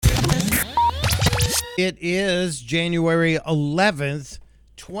It is January 11th,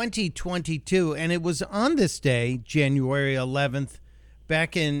 2022, and it was on this day, January 11th,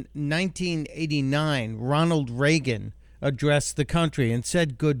 back in 1989, Ronald Reagan addressed the country and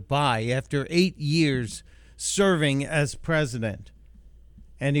said goodbye after 8 years serving as president.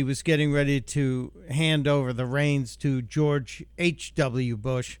 And he was getting ready to hand over the reins to George H.W.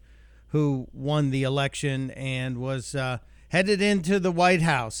 Bush, who won the election and was headed into the White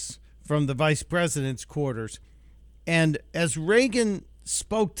House from the vice president's quarters. And as Reagan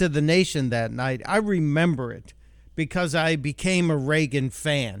spoke to the nation that night, I remember it because I became a Reagan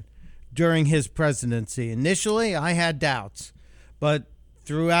fan during his presidency. Initially, I had doubts, but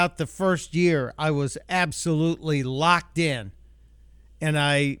throughout the first year, I was absolutely locked in, and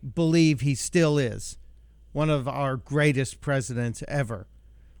I believe he still is one of our greatest presidents ever.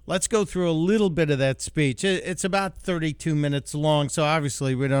 Let's go through a little bit of that speech. It's about 32 minutes long, so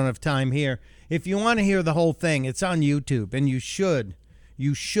obviously we don't have time here. If you want to hear the whole thing, it's on YouTube, and you should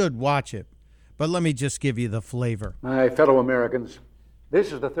watch it. But let me just give you the flavor. My fellow Americans,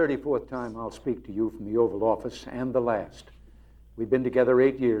 this is the 34th time I'll speak to you from the Oval Office, and the last. We've been together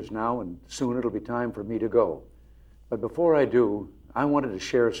 8 years now, and soon it'll be time for me to go. But before I do, I wanted to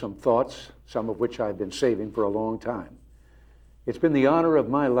share some thoughts, some of which I've been saving for a long time. It's been the honor of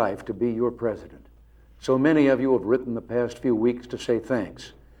my life to be your president. So many of you have written the past few weeks to say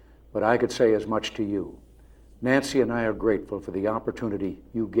thanks, but I could say as much to you. Nancy and I are grateful for the opportunity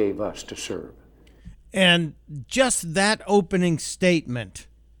you gave us to serve. And just that opening statement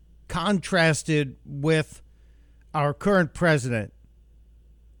contrasted with our current president,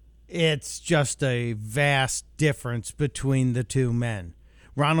 it's just a vast difference between the two men.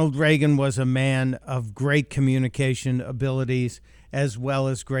 Ronald Reagan was a man of great communication abilities as well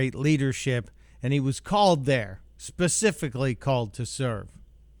as great leadership, and he was called there, specifically called to serve.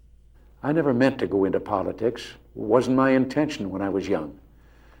 I never meant to go into politics. It wasn't my intention when I was young.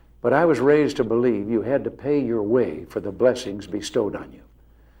 But I was raised to believe you had to pay your way for the blessings bestowed on you.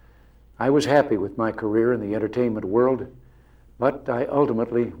 I was happy with my career in the entertainment world, but I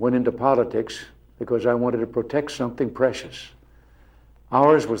ultimately went into politics because I wanted to protect something precious.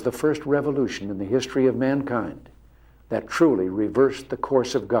 Ours was the first revolution in the history of mankind that truly reversed the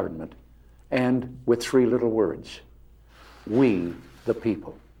course of government, and with three little words: we the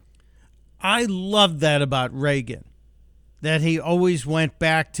people. I love that about Reagan, that he always went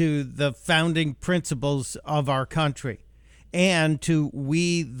back to the founding principles of our country and to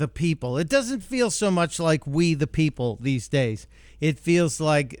we the people. It doesn't feel so much like we the people these days. It feels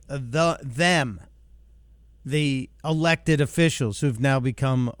like them, the elected officials who've now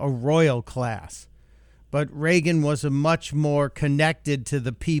become a royal class. But Reagan was a much more connected to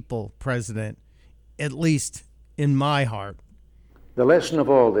the people president, at least in my heart. The lesson of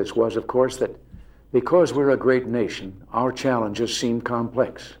all this was, of course, that because we're a great nation, our challenges seem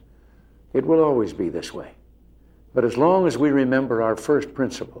complex. It will always be this way. But as long as we remember our first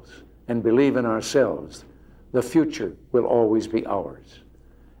principles and believe in ourselves, the future will always be ours.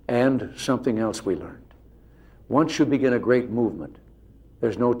 And something else we learned. Once you begin a great movement,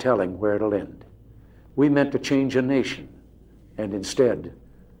 there's no telling where it'll end. We meant to change a nation, and instead,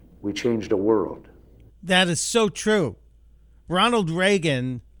 we changed a world. That is so true. Ronald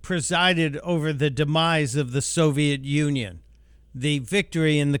Reagan presided over the demise of the Soviet Union, the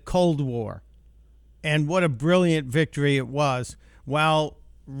victory in the Cold War, and what a brilliant victory it was, while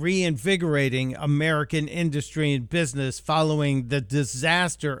reinvigorating American industry and business following the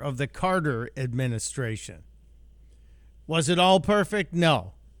disaster of the Carter administration. Was it all perfect?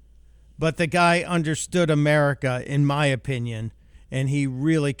 No. But the guy understood America, in my opinion, and he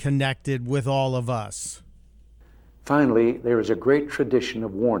really connected with all of us. Finally, there is a great tradition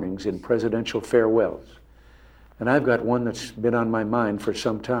of warnings in presidential farewells, and I've got one that's been on my mind for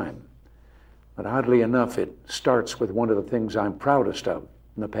some time. But oddly enough, it starts with one of the things I'm proudest of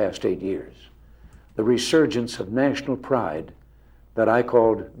in the past 8 years, the resurgence of national pride that I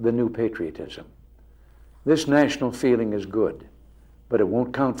called the new patriotism. This national feeling is good, but it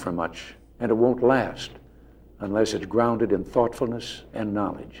won't count for much, and it won't last unless it's grounded in thoughtfulness and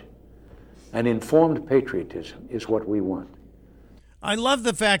knowledge. An informed patriotism is what we want. I love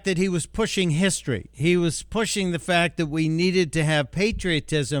the fact that he was pushing history. He was pushing the fact that we needed to have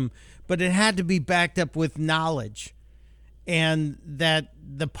patriotism, but it had to be backed up with knowledge, and that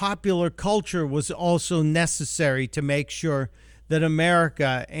the popular culture was also necessary to make sure that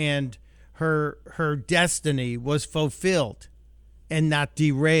America and her destiny was fulfilled and not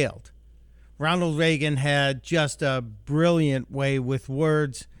derailed. Ronald Reagan had just a brilliant way with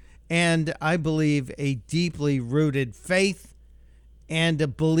words, and I believe a deeply rooted faith and a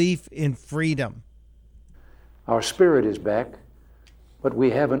belief in freedom. Our spirit is back, but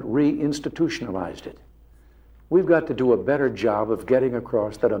we haven't reinstitutionalized it. We've got to do a better job of getting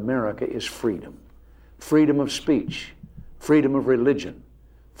across that America is freedom. Freedom of speech, freedom of religion,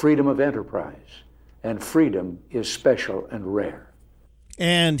 freedom of enterprise, and freedom is special and rare.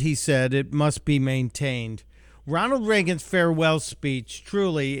 And he said it must be maintained. Ronald Reagan's farewell speech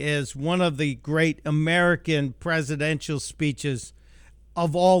truly is one of the great American presidential speeches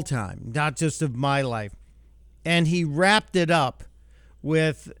of all time, not just of my life. And he wrapped it up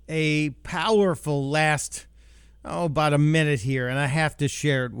with a powerful last, about a minute here, and I have to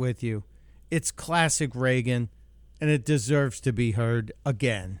share it with you. It's classic Reagan, and it deserves to be heard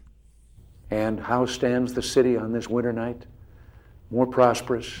again. And how stands the city on this winter night? More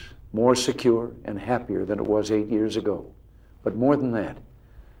prosperous, more secure, and happier than it was 8 years ago. But more than that,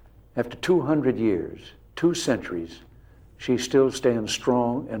 after 200 years, 2 centuries, she still stands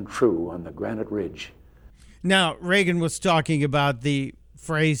strong and true on the granite ridge. Now, Reagan was talking about the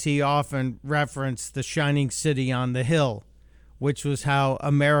phrase he often referenced, the shining city on the hill, which was how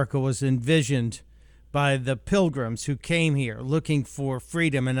America was envisioned by the pilgrims who came here looking for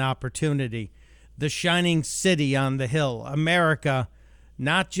freedom and opportunity. The shining city on the hill. America,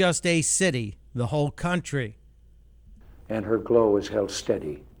 not just a city, the whole country. And her glow is held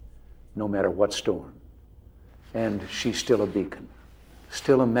steady, no matter what storm. And she's still a beacon,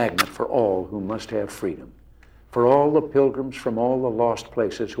 still a magnet for all who must have freedom, for all the pilgrims from all the lost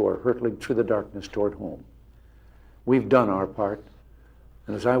places who are hurtling through the darkness toward home. We've done our part,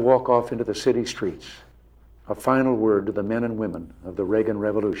 and as I walk off into the city streets, a final word to the men and women of the Reagan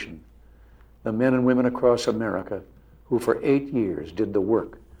Revolution, the men and women across America who for 8 years did the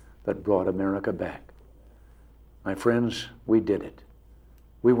work that brought America back. My friends, we did it.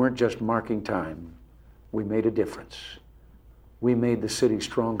 We weren't just marking time, we made a difference. We made the city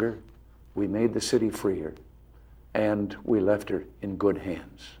stronger, we made the city freer, and we left her in good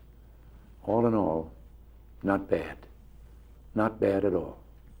hands. All in all, not bad. Not bad at all.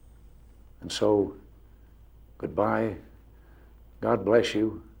 And so, goodbye, God bless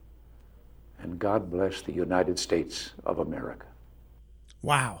you, and God bless the United States of America.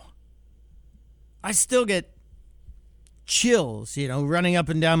 Wow. I still get chills, running up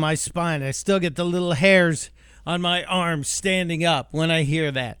and down my spine. I still get the little hairs on my arms standing up when I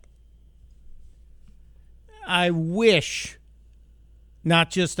hear that. I wish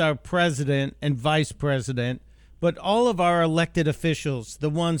not just our president and vice president, but all of our elected officials, the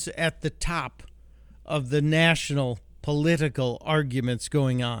ones at the top of the national political arguments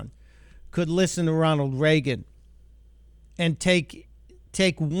going on, could listen to Ronald Reagan and take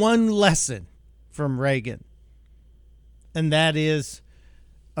one lesson from Reagan, and that is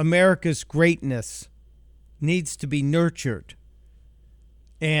America's greatness needs to be nurtured,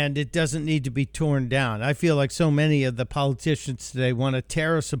 and it doesn't need to be torn down. I feel like so many of the politicians today want to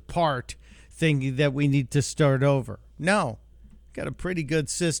tear us apart, thinking that we need to start over. No, got a pretty good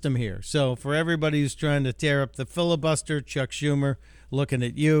system here. So for everybody who's trying to tear up the filibuster, Chuck Schumer, looking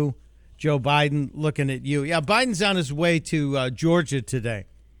at you. Joe Biden, looking at you. Yeah, Biden's on his way to Georgia today.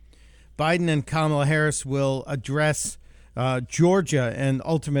 Biden and Kamala Harris will address Georgia and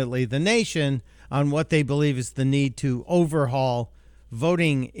ultimately the nation on what they believe is the need to overhaul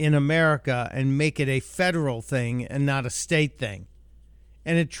voting in America and make it a federal thing and not a state thing.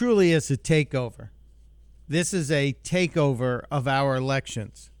 And it truly is a takeover. This is a takeover of our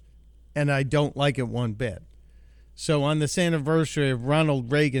elections, and I don't like it one bit. So on this anniversary of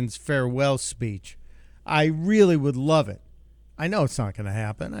Ronald Reagan's farewell speech, I really would love it. I know it's not going to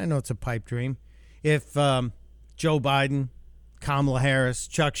happen. I know it's a pipe dream. If Joe Biden, Kamala Harris,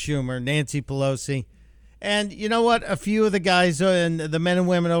 Chuck Schumer, Nancy Pelosi, and you know what? A few of the guys and the men and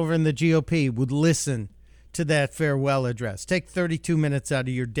women over in the GOP would listen to that farewell address. Take 32 minutes out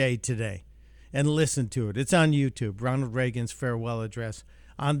of your day today and listen to it. It's on YouTube, Ronald Reagan's farewell address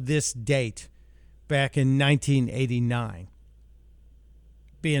on this date back in 1989.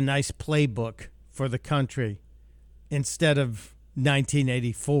 Be a nice playbook for the country instead of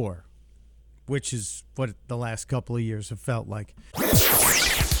 1984, which is what the last couple of years have felt like.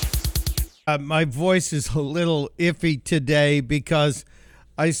 My voice is a little iffy today because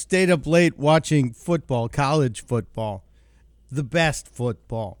I stayed up late watching football, college football, the best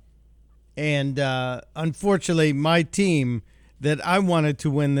football. And unfortunately, my team that I wanted to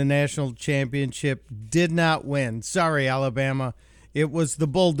win the national championship did not win. Sorry, Alabama. It was the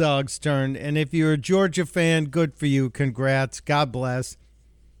Bulldogs' turn. And if you're a Georgia fan, good for you. Congrats. God bless.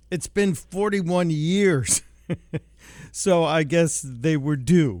 It's been 41 years. So I guess they were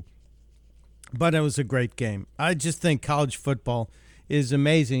due. But it was a great game. I just think college football is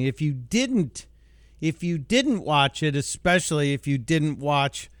amazing. If you didn't if you didn't watch it, especially if you didn't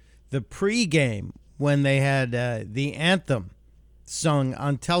watch the pregame when they had the anthem sung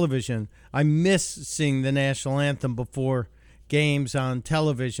on television. I miss seeing the national anthem before games on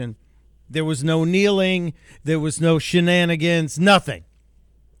television. There was no kneeling, there was no shenanigans, nothing.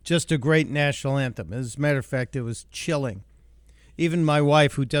 Just a great national anthem. As a matter of fact, it was chilling. Even my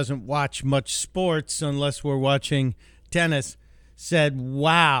wife, who doesn't watch much sports unless we're watching tennis, said,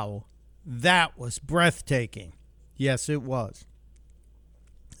 wow, that was breathtaking. Yes, it was.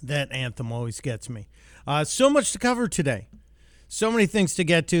 That anthem always gets me. So much to cover today. So many things to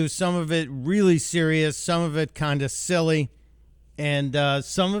get to. Some of it really serious, some of it kind of silly, and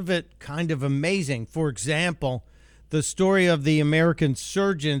some of it kind of amazing. For example, the story of the American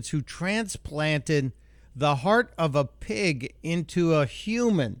surgeons who transplanted the heart of a pig into a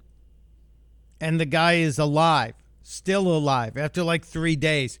human. And the guy is alive, still alive, after like 3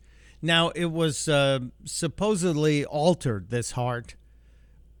 days. Now, it was supposedly altered, this heart,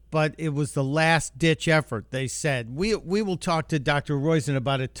 but it was the last-ditch effort, they said. We will talk to Dr. Roizen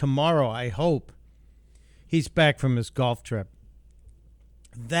about it tomorrow, I hope. He's back from his golf trip.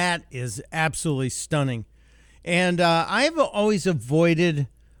 That is absolutely stunning. And I've always avoided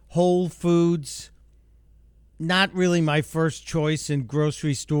Whole Foods. Not really my first choice in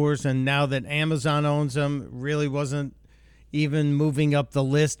grocery stores, and now that Amazon owns them, really wasn't even moving up the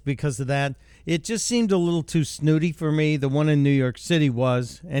list because of that. It just seemed a little too snooty for me. The one in New York City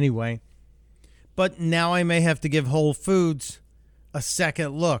was, anyway. But now I may have to give Whole Foods a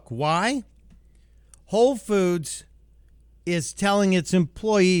second look. Why? Whole Foods is telling its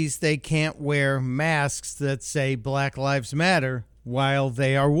employees they can't wear masks that say Black Lives Matter while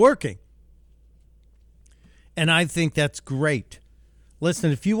they are working. And I think that's great.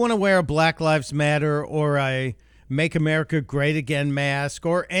 Listen, if you want to wear a Black Lives Matter or a Make America Great Again mask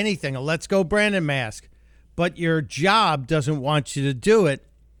or anything, a Let's Go Brandon mask, but your job doesn't want you to do it,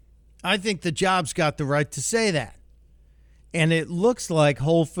 I think the job's got the right to say that. And it looks like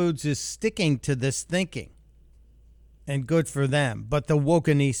Whole Foods is sticking to this thinking. And good for them. But the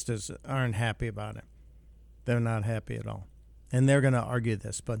wokenistas aren't happy about it. They're not happy at all. And they're going to argue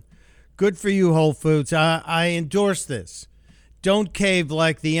this. But good for you, Whole Foods. I endorse this. Don't cave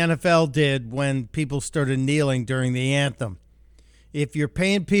like the NFL did when people started kneeling during the anthem. If you're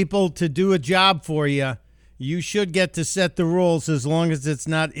paying people to do a job for you, you should get to set the rules as long as it's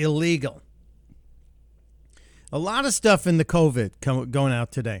not illegal. A lot of stuff in the COVID going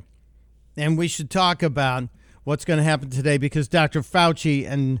out today. And we should talk about what's going to happen today because Dr. Fauci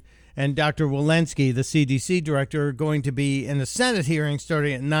and Dr. Walensky, the CDC director, are going to be in a Senate hearing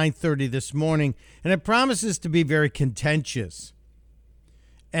starting at 9:30 this morning, and it promises to be very contentious.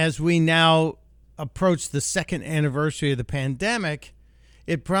 As we now approach the second anniversary of the pandemic,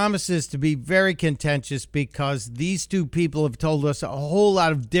 it promises to be very contentious because these two people have told us a whole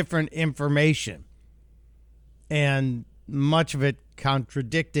lot of different information, and much of it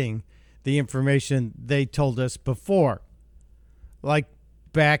contradicting the information they told us before. Like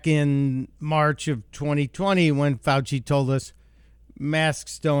back in March of 2020 when Fauci told us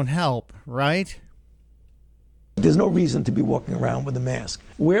masks don't help, right? There's no reason to be walking around with a mask.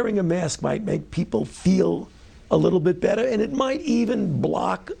 Wearing a mask might make people feel a little bit better, and it might even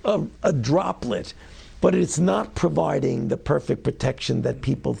block a droplet, but it's not providing the perfect protection that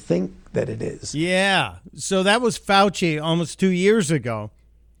people think that it is. Yeah, so that was Fauci almost 2 years ago.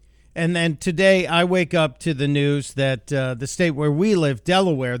 And then today I wake up to the news that the state where we live,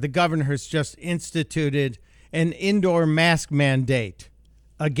 Delaware, the governor has just instituted an indoor mask mandate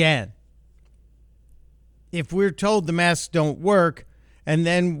again. If we're told the masks don't work and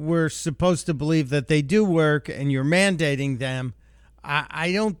then we're supposed to believe that they do work and you're mandating them,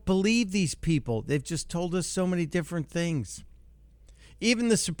 I don't believe these people. They've just told us so many different things. Even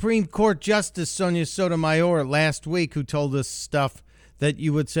the Supreme Court Justice Sonia Sotomayor last week, who told us stuff that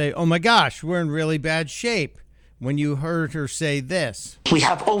you would say, oh my gosh, we're in really bad shape, when you heard her say this. We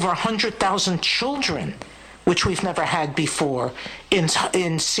have over 100,000 children, which we've never had before,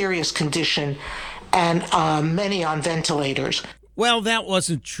 in serious condition, and many on ventilators. Well, that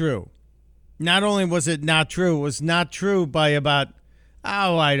wasn't true. Not only was it not true, it was not true by about,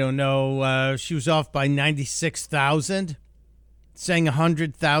 I don't know, she was off by 96,000, saying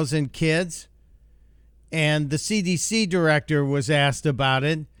 100,000 kids. And the CDC director was asked about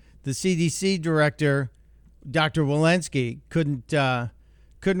it. The CDC director, Dr. Walensky, couldn't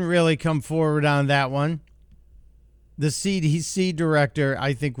really come forward on that one. The CDC director,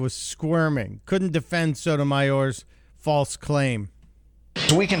 I think, was squirming, couldn't defend Sotomayor's false claim.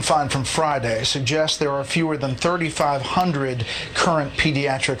 We can find from Friday suggests there are fewer than 3,500 current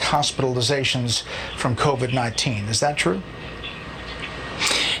pediatric hospitalizations from COVID-19. Is that true?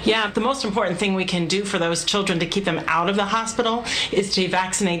 Yeah, the most important thing we can do for those children to keep them out of the hospital is to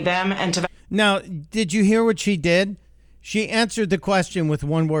vaccinate them and to... Now, did you hear what she did? She answered the question with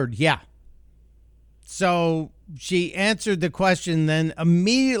one word, yeah. So she answered the question, then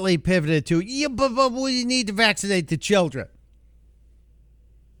immediately pivoted to, yeah, but we need to vaccinate the children.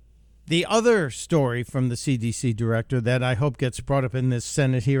 The other story from the CDC director that I hope gets brought up in this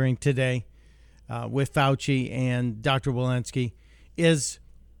Senate hearing today with Fauci and Dr. Walensky is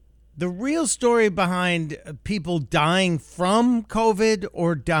the real story behind people dying from COVID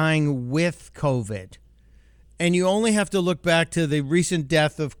or dying with COVID. And you only have to look back to the recent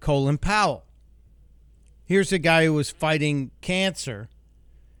death of Colin Powell. Here's a guy who was fighting cancer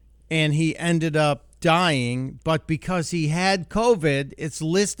and he ended up dying, but because he had COVID, it's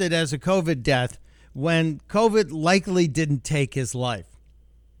listed as a COVID death when COVID likely didn't take his life.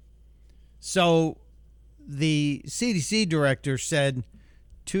 So the CDC director said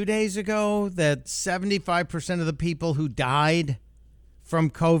 2 days ago that 75% of the people who died from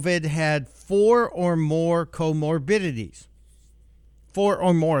COVID had 4 or more comorbidities. 4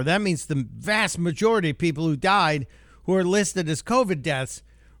 or more. That means the vast majority of people who died who are listed as COVID deaths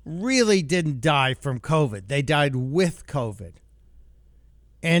really didn't die from COVID. They died with COVID.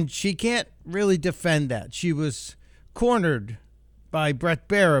 And she can't really defend that. She was cornered by Bret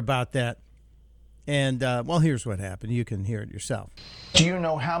Baier about that. And, well, here's what happened. You can hear it yourself. Do you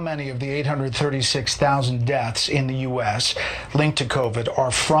know how many of the 836,000 deaths in the U.S. linked to COVID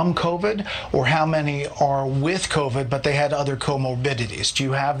are from COVID, or how many are with COVID, but they had other comorbidities? Do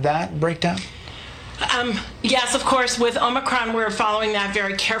you have that breakdown? Yes, of course. With Omicron, we're following that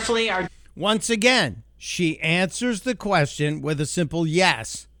very carefully. Once again, she answers the question with a simple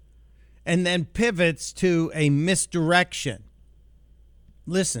yes and then pivots to a misdirection.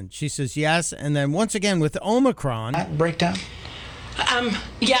 Listen, she says yes, and then once again with Omicron. That breakdown?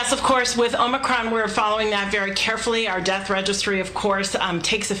 Yes, of course. With Omicron, we're following that very carefully. Our death registry, of course,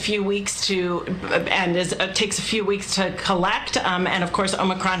 takes a few weeks to collect. And of course,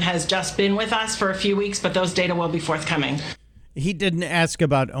 Omicron has just been with us for a few weeks, but those data will be forthcoming. He didn't ask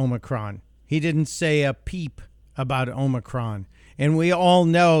about Omicron. He didn't say a peep about Omicron. And we all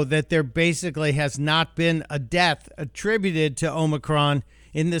know that there basically has not been a death attributed to Omicron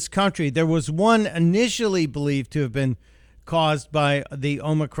in this country. There was one initially believed to have been caused by the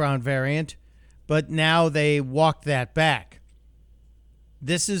Omicron variant, but now they walked that back.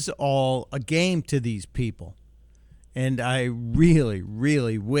 This is all a game to these people. And I really,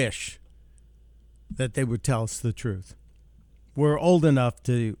 really wish that they would tell us the truth. We're old enough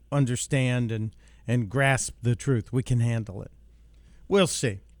to understand and grasp the truth. We can handle it. We'll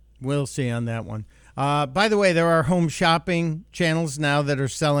see. We'll see on that one. By the way, there are home shopping channels now that are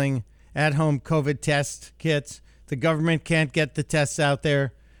selling at-home COVID test kits. The government can't get the tests out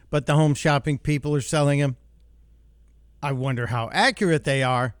there, but the home shopping people are selling them. I wonder how accurate they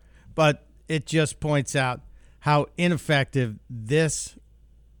are, but it just points out how ineffective this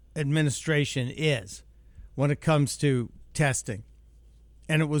administration is when it comes to testing.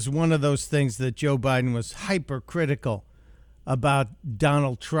 And it was one of those things that Joe Biden was hypercritical about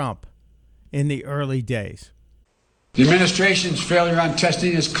Donald Trump in the early days. The administration's failure on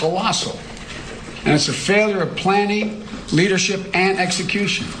testing is colossal, and it's a failure of planning, leadership, and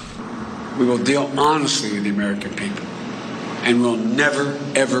execution. We will deal honestly with the American people, and we'll never,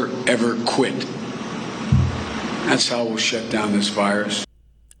 ever, ever quit. That's how we'll shut down this virus.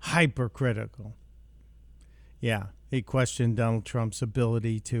 Hypercritical. Yeah, he questioned Donald Trump's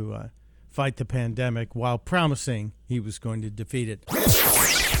ability to fight the pandemic while promising he was going to defeat it.